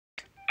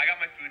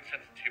food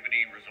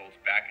sensitivity results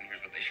back, and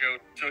here's what they showed.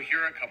 So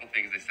here are a couple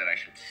things they said I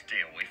should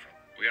stay away from.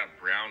 We got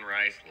brown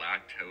rice,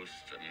 lactose,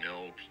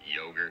 milk,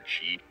 yogurt,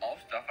 cheese, all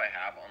stuff I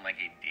have on like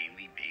a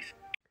daily basis.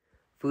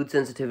 Food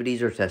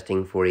sensitivities are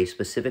testing for a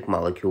specific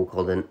molecule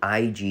called an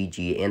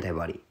IgG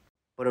antibody.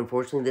 But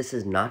unfortunately, this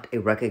is not a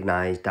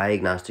recognized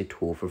diagnostic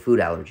tool for food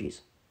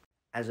allergies.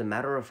 As a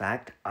matter of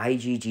fact,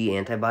 IgG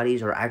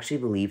antibodies are actually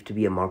believed to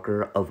be a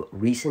marker of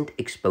recent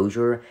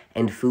exposure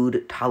and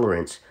food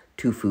tolerance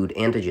to food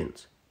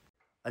antigens.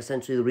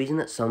 Essentially, the reason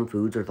that some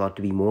foods are thought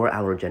to be more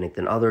allergenic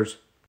than others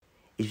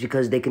is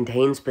because they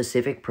contain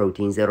specific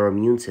proteins that our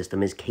immune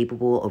system is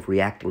capable of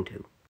reacting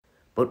to.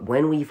 But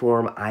when we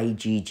form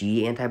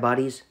IgG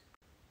antibodies,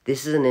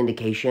 this is an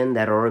indication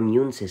that our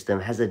immune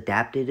system has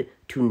adapted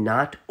to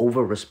not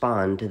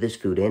over-respond to this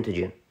food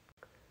antigen,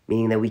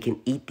 meaning that we can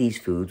eat these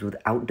foods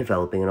without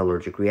developing an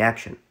allergic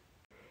reaction.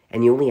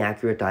 And the only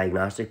accurate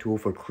diagnostic tool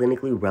for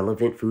clinically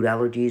relevant food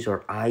allergies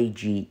are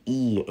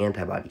IgE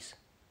antibodies,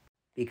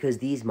 because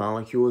these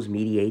molecules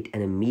mediate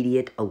an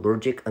immediate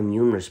allergic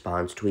immune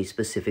response to a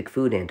specific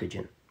food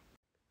antigen.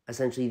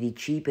 Essentially, the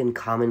cheap and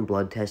common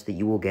blood tests that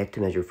you will get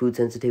to measure food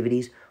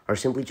sensitivities are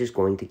simply just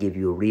going to give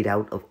you a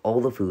readout of all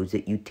the foods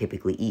that you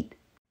typically eat,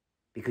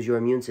 because your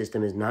immune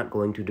system is not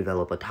going to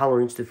develop a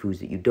tolerance to foods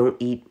that you don't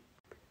eat,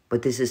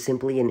 but this is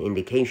simply an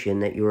indication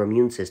that your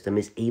immune system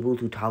is able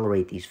to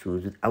tolerate these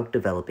foods without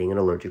developing an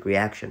allergic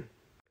reaction.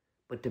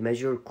 But to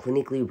measure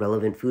clinically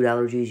relevant food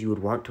allergies, you would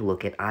want to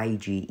look at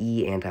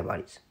IgE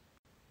antibodies,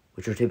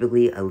 which are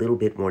typically a little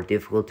bit more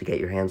difficult to get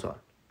your hands on.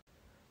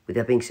 With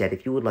that being said,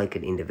 if you would like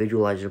an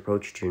individualized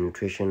approach to your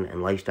nutrition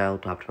and lifestyle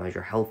to optimize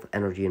your health,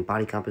 energy, and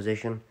body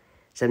composition,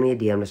 send me a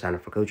DM to sign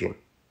up for coaching.